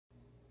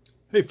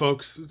Hey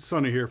folks, it's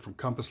Sonny here from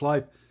Compass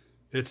Life.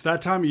 It's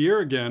that time of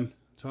year again.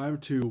 Time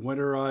to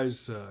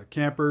winterize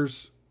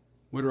campers,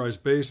 winterize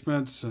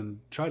basements, and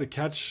try to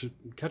catch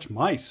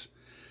mice.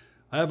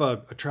 I have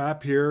a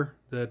trap here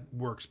that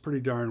works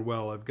pretty darn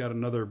well. I've got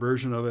another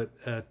version of it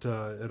at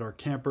our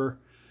camper,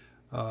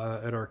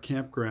 at our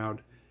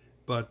campground.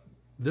 But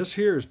this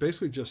here is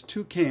basically just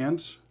two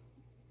cans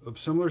of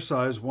similar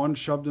size, one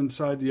shoved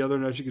inside the other.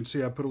 And as you can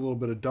see, I put a little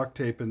bit of duct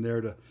tape in there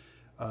to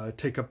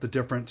take up the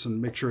difference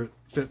and make sure it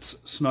fits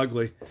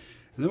snugly.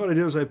 And then what I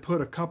do is I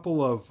put a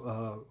couple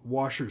of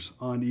washers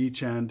on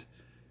each end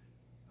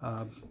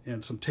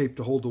and some tape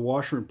to hold the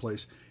washer in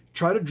place.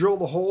 Try to drill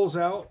the holes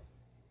out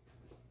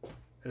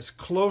as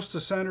close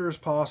to center as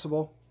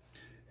possible.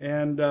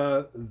 And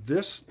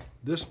this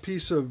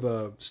piece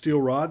of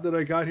steel rod that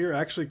I got here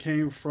actually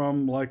came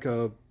from like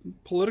a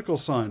political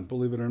sign,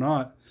 believe it or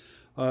not.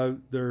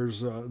 They're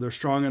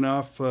strong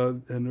enough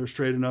and they're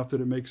straight enough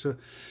that it makes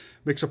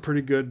a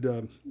pretty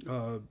good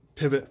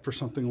pivot for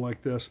something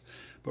like this.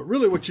 But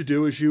really what you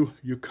do is you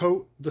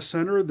coat the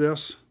center of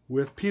this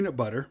with peanut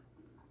butter,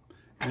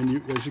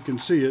 and as you can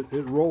see,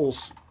 it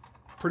rolls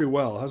pretty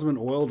well. It hasn't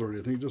been oiled or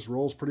anything, it just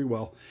rolls pretty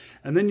well.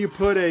 And then you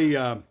put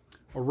a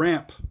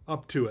ramp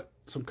up to it,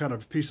 some kind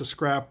of piece of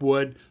scrap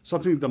wood,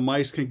 something the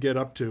mice can get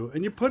up to,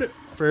 and you put it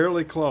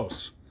fairly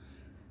close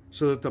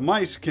so that the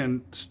mice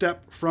can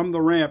step from the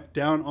ramp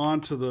down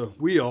onto the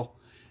wheel.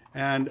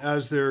 And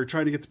as they're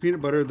trying to get the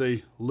peanut butter,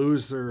 they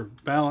lose their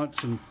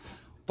balance and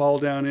fall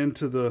down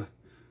into the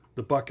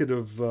bucket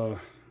of,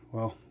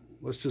 well,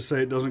 let's just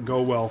say it doesn't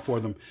go well for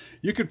them.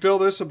 You could fill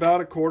this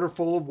about a quarter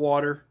full of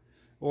water,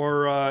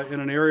 or in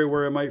an area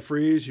where it might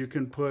freeze, you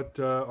can put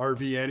RV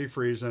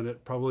antifreeze in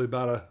it. Probably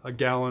about a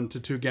gallon to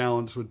 2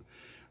 gallons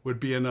would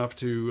be enough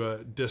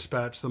to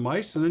dispatch the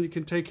mice, and then you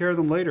can take care of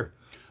them later.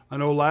 I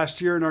know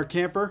last year in our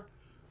camper,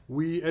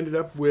 we ended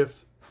up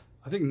with,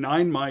 I think,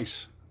 9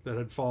 mice that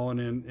had fallen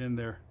in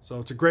there. So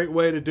it's a great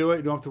way to do it.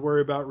 You don't have to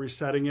worry about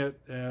resetting it,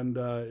 and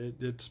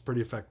it's pretty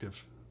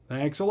effective.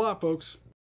 Thanks a lot, folks.